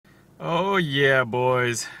Oh yeah,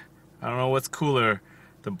 boys. I don't know what's cooler,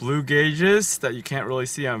 the blue gauges that you can't really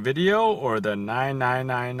see on video or the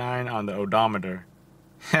 9999 on the odometer.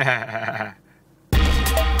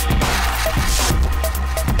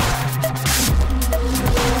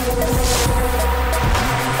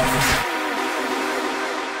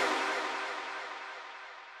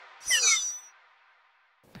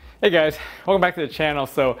 Hey guys, welcome back to the channel.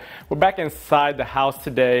 So we're back inside the house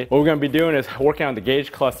today. What we're going to be doing is working on the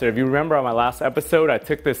gauge cluster. If you remember on my last episode, I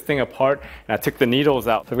took this thing apart and I took the needles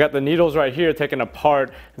out. So we've got the needles right here taken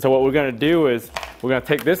apart. And so what we're going to do is we're going to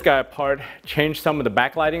take this guy apart, change some of the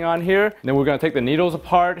backlighting on here, and then we're going to take the needles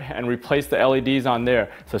apart and replace the LEDs on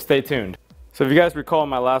there. So stay tuned. So if you guys recall in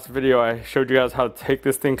my last video, I showed you guys how to take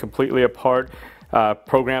this thing completely apart.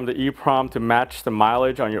 Program the EEPROM to match the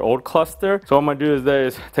mileage on your old cluster. So what I'm going to do today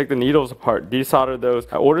is take the needles apart, desolder those.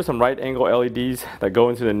 I ordered some right angle LEDs that go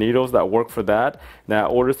into the needles that work for that. Then I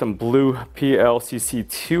ordered some blue PLCC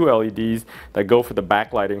 2 LEDs that go for the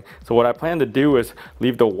backlighting. So what I plan to do is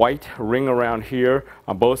leave the white ring around here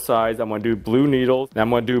on both sides. I'm going to do blue needles. Then I'm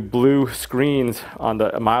going to do blue screens on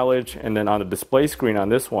the mileage and then on the display screen on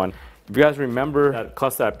this one. If you guys remember that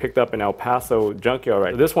cluster I picked up in El Paso junkyard,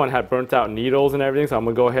 right? So this one had burnt out needles and everything, so I'm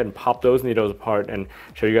gonna go ahead and pop those needles apart and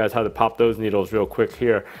show you guys how to pop those needles real quick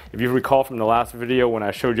here. If you recall from the last video when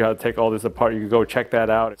I showed you how to take all this apart, you can go check that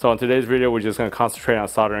out. So in today's video, we're just gonna concentrate on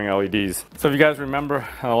soldering LEDs. So if you guys remember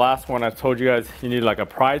on the last one, I told you guys you need like a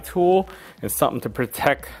pry tool and something to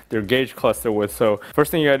protect your gauge cluster with. So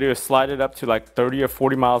first thing you gotta do is slide it up to like 30 or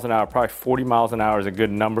 40 miles an hour. Probably 40 miles an hour is a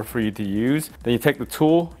good number for you to use. Then you take the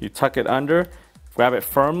tool, you tuck it under, grab it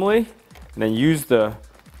firmly, and then use the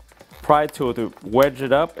pry tool to wedge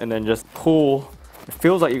it up and then just pull. It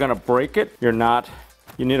feels like you're gonna break it. You're not.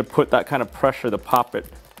 You need to put that kind of pressure to pop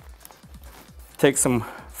it. Take some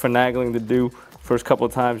finagling to do first couple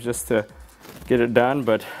of times just to get it done,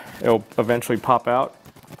 but it'll eventually pop out.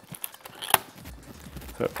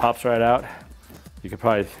 So it pops right out. You could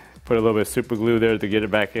probably put a little bit of super glue there to get it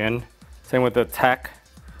back in. Same with the tack.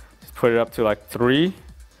 Just put it up to like 3.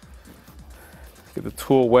 Get the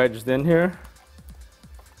tool wedged in here.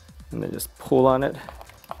 And then just pull on it.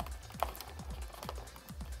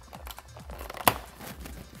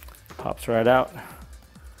 Pops right out.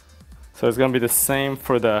 So it's going to be the same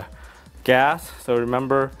for the gas. So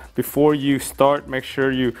remember, before you start, make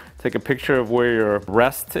sure you take a picture of where your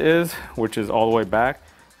rest is, which is all the way back.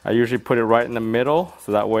 I usually put it right in the middle,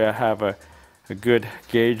 so that way I have a good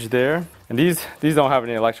gauge there. And these don't have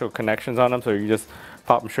any electrical connections on them, so you just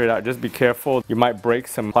pop them straight out. Just be careful. You might break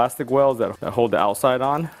some plastic welds that hold the outside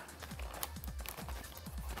on.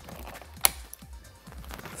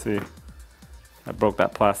 See, I broke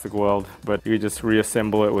that plastic weld, but you just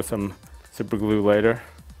reassemble it with some super glue later.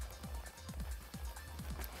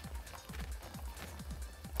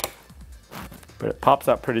 But it pops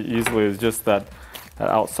out pretty easily. It's just that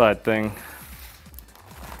outside thing.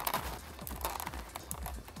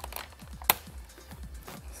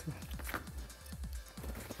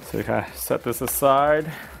 So you kind of set this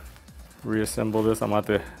aside, reassemble this. I'm about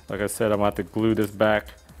to, like I said, I'm about to glue this back.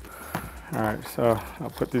 All right, so I'll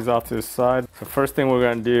put these off to the side. The first thing we're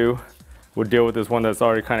gonna do, we'll deal with this one that's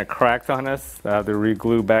already kind of cracked on us. I have to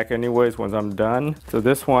re-glue back anyways once I'm done. So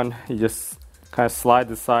this one, you just kind of slide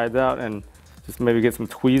the sides out and just maybe get some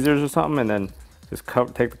tweezers or something and then just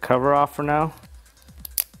take the cover off for now.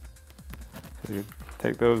 So you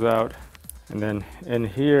take those out. And then in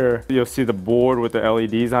here, you'll see the board with the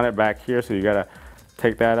LEDs on it back here. So you gotta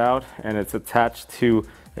take that out, and it's attached to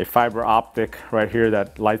a fiber optic right here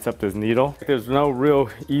that lights up this needle. There's no real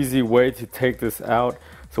easy way to take this out.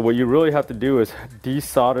 So what you really have to do is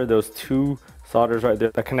desolder those 2 solders right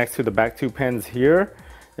there that connects to the back 2 pins here.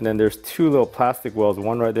 And then there's 2 little plastic welds,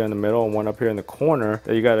 one right there in the middle and one up here in the corner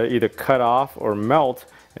that you gotta either cut off or melt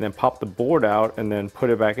and then pop the board out and then put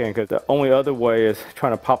it back in, because the only other way is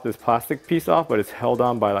trying to pop this plastic piece off, but it's held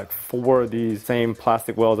on by like 4 of these same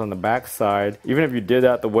plastic welds on the back side. Even if you did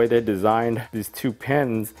that the way they designed these 2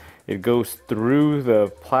 pins, it goes through the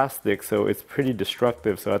plastic, so it's pretty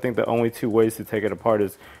destructive. So I think the only 2 ways to take it apart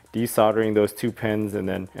is desoldering those 2 pins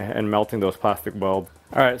and melting those plastic welds.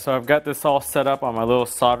 All right, so I've got this all set up on my little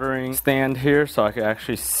soldering stand here so I can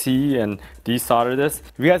actually see and desolder this.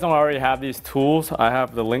 If you guys don't already have these tools, I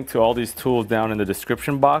have the link to all these tools down in the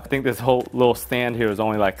description box. I think this whole little stand here is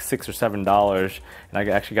only like $6 or $7, and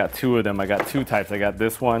I actually got 2 of them. I got 2 types. I got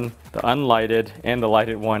this one, the unlighted, and the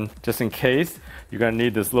lighted one, just in case. You're gonna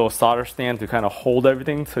need this little solder stand to kind of hold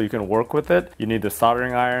everything so you can work with it. You need the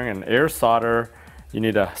soldering iron and air solder, You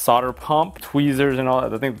need a solder pump, tweezers and all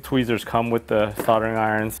that. I think the tweezers come with the soldering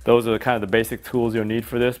irons. Those are kind of the basic tools you'll need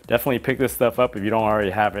for this. Definitely pick this stuff up if you don't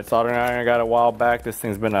already have it. Soldering iron I got a while back. This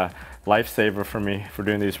thing's been a lifesaver for me for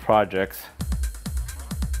doing these projects.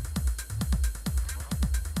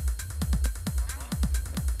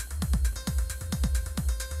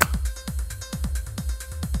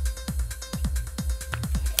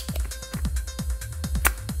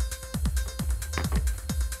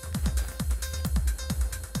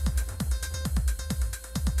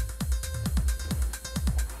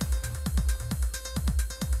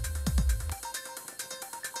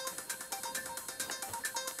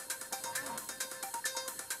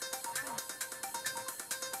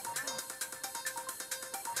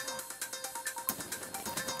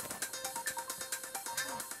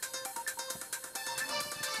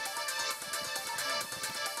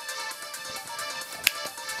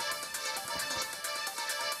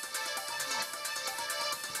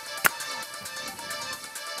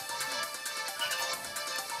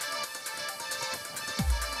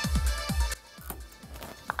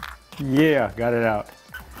 Yeah, got it out.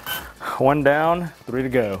 One down, 3 to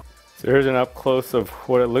go. So here's an up close of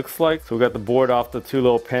what it looks like. So we got the board off the 2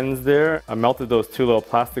 little pins there. I melted those 2 little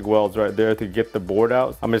plastic welds right there to get the board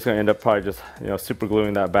out. I'm just gonna end up probably just, super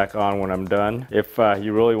gluing that back on when I'm done. If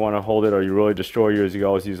you really wanna hold it or you really destroy yours, you can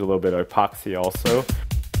always use a little bit of epoxy also.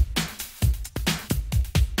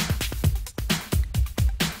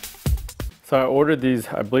 So I ordered these,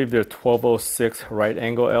 I believe they're 1206 right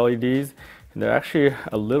angle LEDs. And they're actually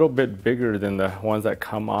a little bit bigger than the ones that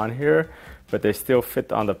come on here, but they still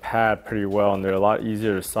fit on the pad pretty well and they're a lot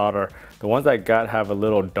easier to solder. The ones I got have a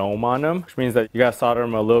little dome on them, which means that you gotta solder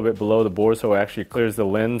them a little bit below the board so it actually clears the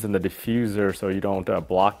lens and the diffuser so you don't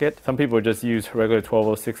block it. Some people just use regular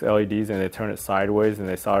 1206 LEDs and they turn it sideways and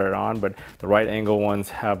they solder it on, but the right angle ones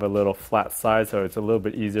have a little flat side so it's a little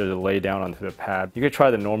bit easier to lay down onto the pad. You could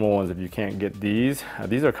try the normal ones if you can't get these.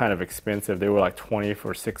 These are kind of expensive. They were like 20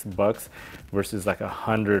 for $6 versus like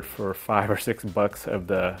 100 for $5 or $6 of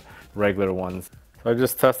the regular ones. So I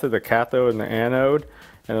just tested the cathode and the anode,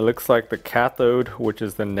 and it looks like the cathode, which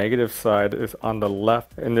is the negative side, is on the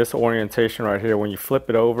left in this orientation right here. When you flip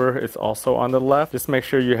it over, it's also on the left. Just make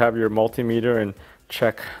sure you have your multimeter and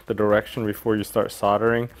check the direction before you start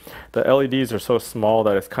soldering. The LEDs are so small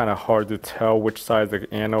that it's kind of hard to tell which side is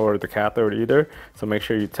the anode or the cathode either, so make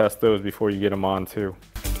sure you test those before you get them on too.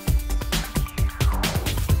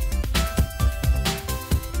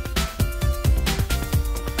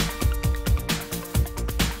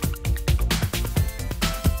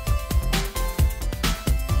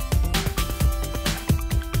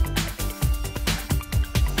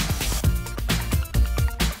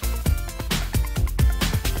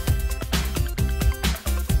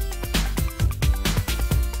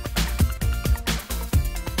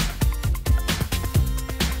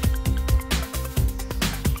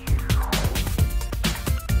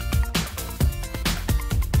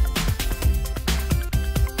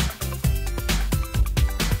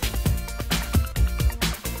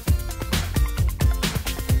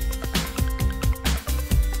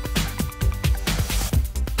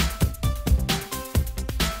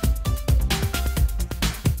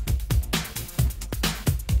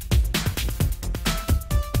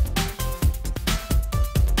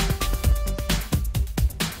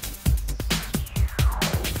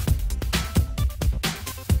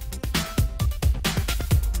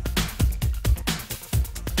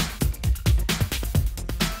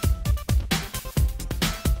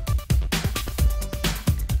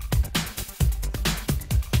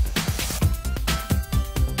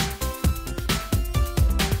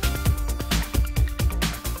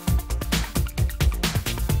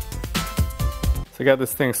 I got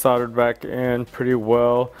this thing soldered back in pretty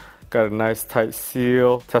well. Got a nice tight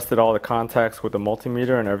seal. Tested all the contacts with the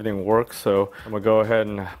multimeter and everything works. So I'm gonna go ahead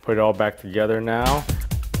and put it all back together now.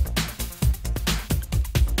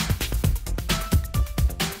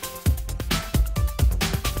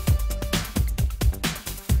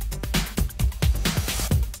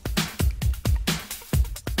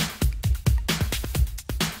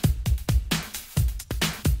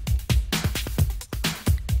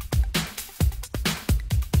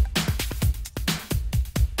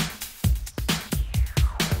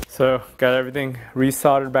 So got everything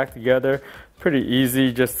resoldered back together. Pretty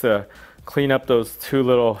easy just to clean up those 2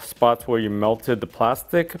 little spots where you melted the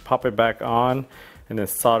plastic, pop it back on, and then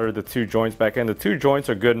solder the 2 joints back in. The 2 joints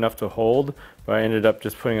are good enough to hold, but I ended up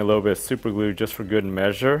just putting a little bit of super glue just for good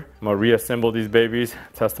measure. I'm gonna reassemble these babies,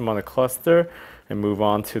 test them on the cluster, and move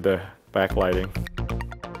on to the backlighting.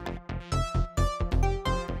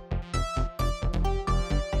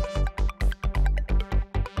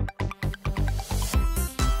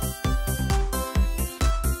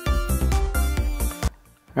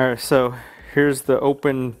 Alright, so here's the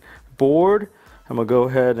open board. I'm going to go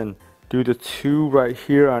ahead and do the 2 right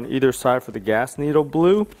here on either side for the gas needle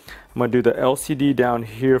blue. I'm going to do the LCD down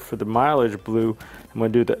here for the mileage blue. I'm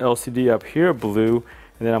going to do the LCD up here blue.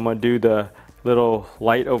 And then I'm going to do the little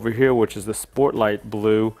light over here, which is the sport light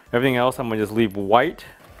blue. Everything else I'm going to just leave white.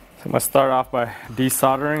 So I'm going to start off by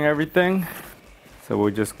desoldering everything. So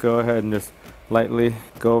we'll just go ahead and just lightly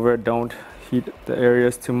go over it. Don't heat the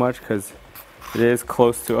areas too much because it is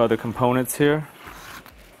close to other components here.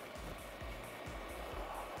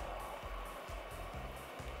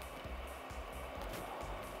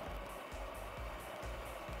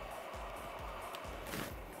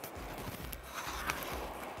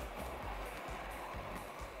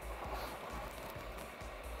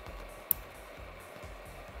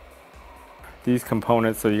 These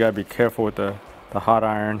components, so you gotta be careful with the hot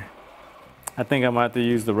iron. I think I might have to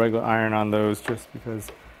use the regular iron on those just because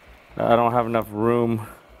I don't have enough room.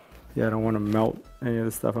 Yeah, I don't want to melt any of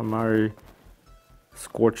the stuff. I'm already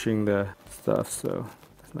scorching the stuff, so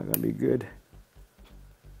that's not gonna be good.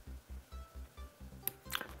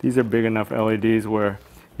 These are big enough LEDs where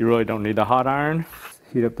you really don't need the hot iron.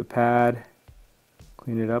 Heat up the pad,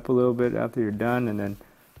 clean it up a little bit after you're done, and then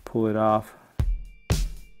pull it off.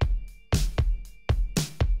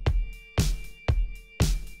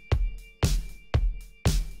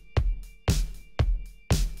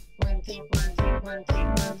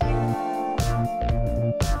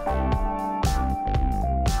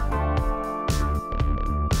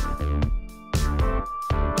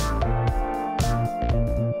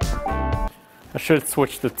 I should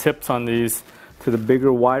switch the tips on these to the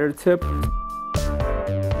bigger, wider tip.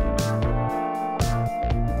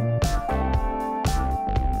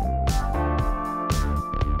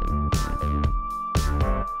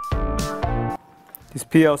 These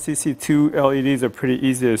PLCC 2 LEDs are pretty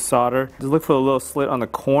easy to solder. Just look for the little slit on the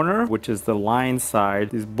corner, which is the line side.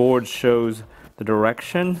 This board shows the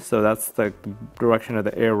direction, so that's the direction of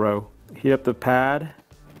the arrow. Heat up the pad,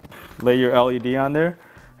 lay your LED on there,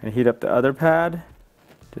 and heat up the other pad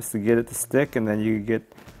just to get it to stick, and then you get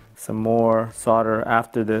some more solder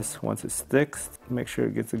after this once it sticks. Make sure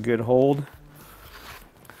it gets a good hold.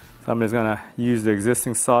 So I'm just gonna use the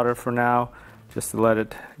existing solder for now just to let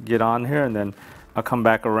it get on here, and then I'll come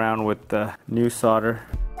back around with the new solder.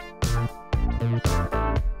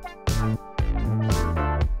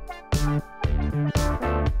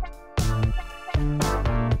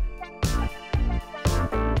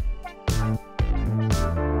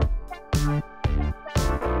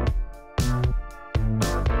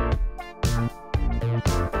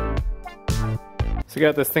 So I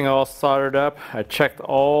got this thing all soldered up. I checked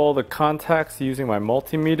all the contacts using my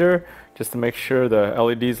multimeter just to make sure the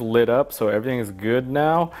LED's lit up, so everything is good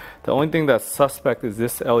now. The only thing that's suspect is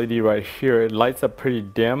this LED right here. It lights up pretty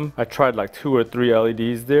dim. I tried like 2 or 3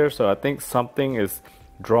 LEDs there, so I think something is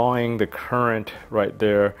drawing the current right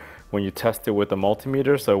there when you test it with the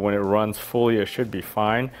multimeter. So when it runs fully, it should be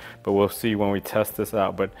fine, but we'll see when we test this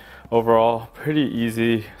out. But overall, pretty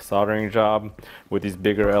easy soldering job with these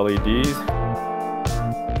bigger LEDs.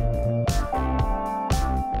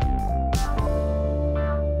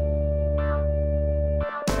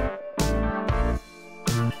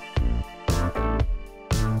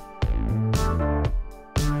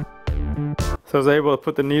 So I was able to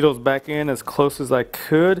put the needles back in as close as I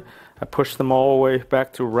could. I pushed them all the way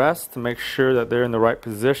back to rest to make sure that they're in the right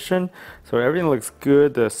position. So everything looks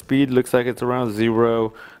good. The speed looks like it's around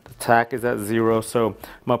 0. The tach is at 0. So I'm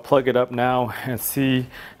gonna plug it up now and see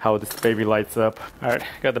how this baby lights up. All right,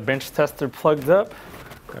 got the bench tester plugged up.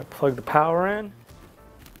 Gotta plug the power in.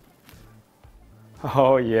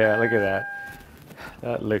 Oh yeah, look at that.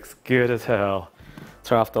 That looks good as hell.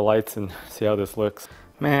 Turn off the lights and see how this looks.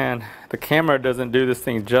 Man, the camera doesn't do this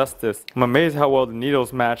thing justice. I'm amazed how well the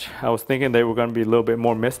needles match. I was thinking they were going to be a little bit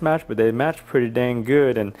more mismatched, but they match pretty dang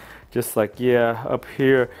good. And just like, yeah, up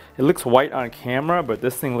here, it looks white on camera, but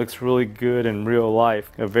this thing looks really good in real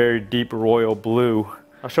life. A very deep royal blue.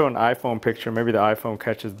 I'll show an iPhone picture. Maybe the iPhone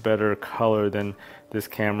catches better color than this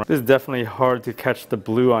camera. This is definitely hard to catch the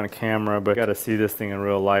blue on camera, but I gotta see this thing in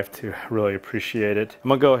real life to really appreciate it. I'm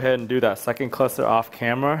gonna go ahead and do that second cluster off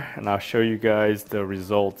camera, and I'll show you guys the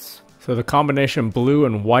results. So the combination blue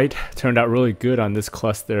and white turned out really good on this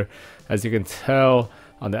cluster. As you can tell,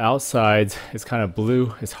 on the outsides, it's kind of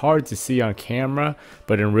blue. It's hard to see on camera,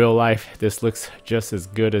 but in real life, this looks just as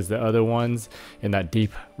good as the other ones in that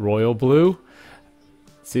deep royal blue.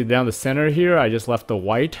 See down the center here, I just left the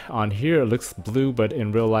white on here. It looks blue, but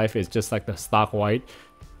in real life, it's just like the stock white.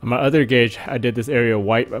 On my other gauge, I did this area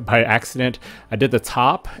white by accident. I did the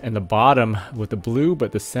top and the bottom with the blue,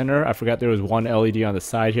 but the center, I forgot there was one LED on the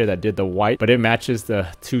side here that did the white, but it matches the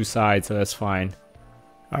two sides, so that's fine.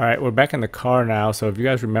 All right, we're back in the car now. So if you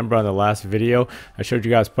guys remember on the last video, I showed you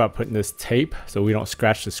guys about putting this tape so we don't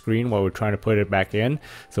scratch the screen while we're trying to put it back in.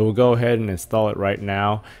 So we'll go ahead and install it right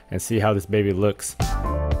now and see how this baby looks.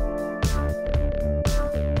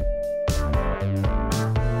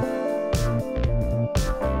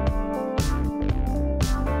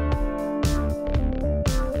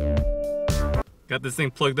 Got this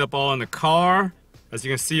thing plugged up all in the car. As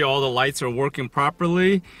you can see, all the lights are working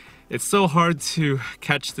properly. It's so hard to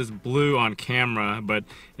catch this blue on camera, but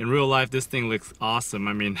in real life this thing looks awesome.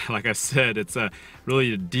 I mean, like I said, it's a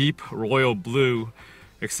really deep royal blue,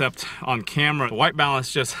 except on camera the white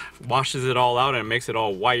balance just washes it all out and makes it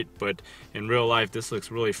all white, but in real life this looks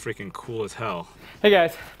really freaking cool as hell. Hey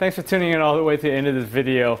guys, thanks for tuning in all the way to the end of this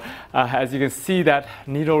video. As you can see, that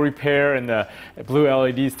needle repair and the blue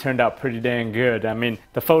LEDs turned out pretty dang good. I mean,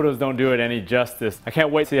 the photos don't do it any justice. I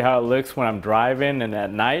can't wait to see how it looks when I'm driving and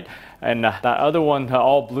at night. And that other one, the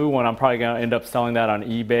all blue one, I'm probably gonna end up selling that on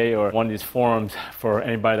eBay or one of these forums for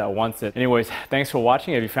anybody that wants it. Anyways, thanks for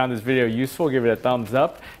watching. If you found this video useful, give it a thumbs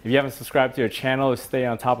up. If you haven't subscribed to your channel to stay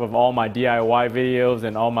on top of all my DIY videos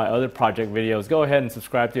and all my other project videos, go ahead and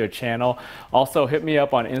subscribe to your channel. Also, hit me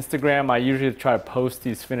up on Instagram. I usually try to post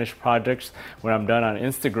these finished projects when I'm done on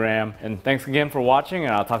Instagram. And thanks again for watching,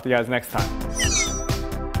 and I'll talk to you guys next time.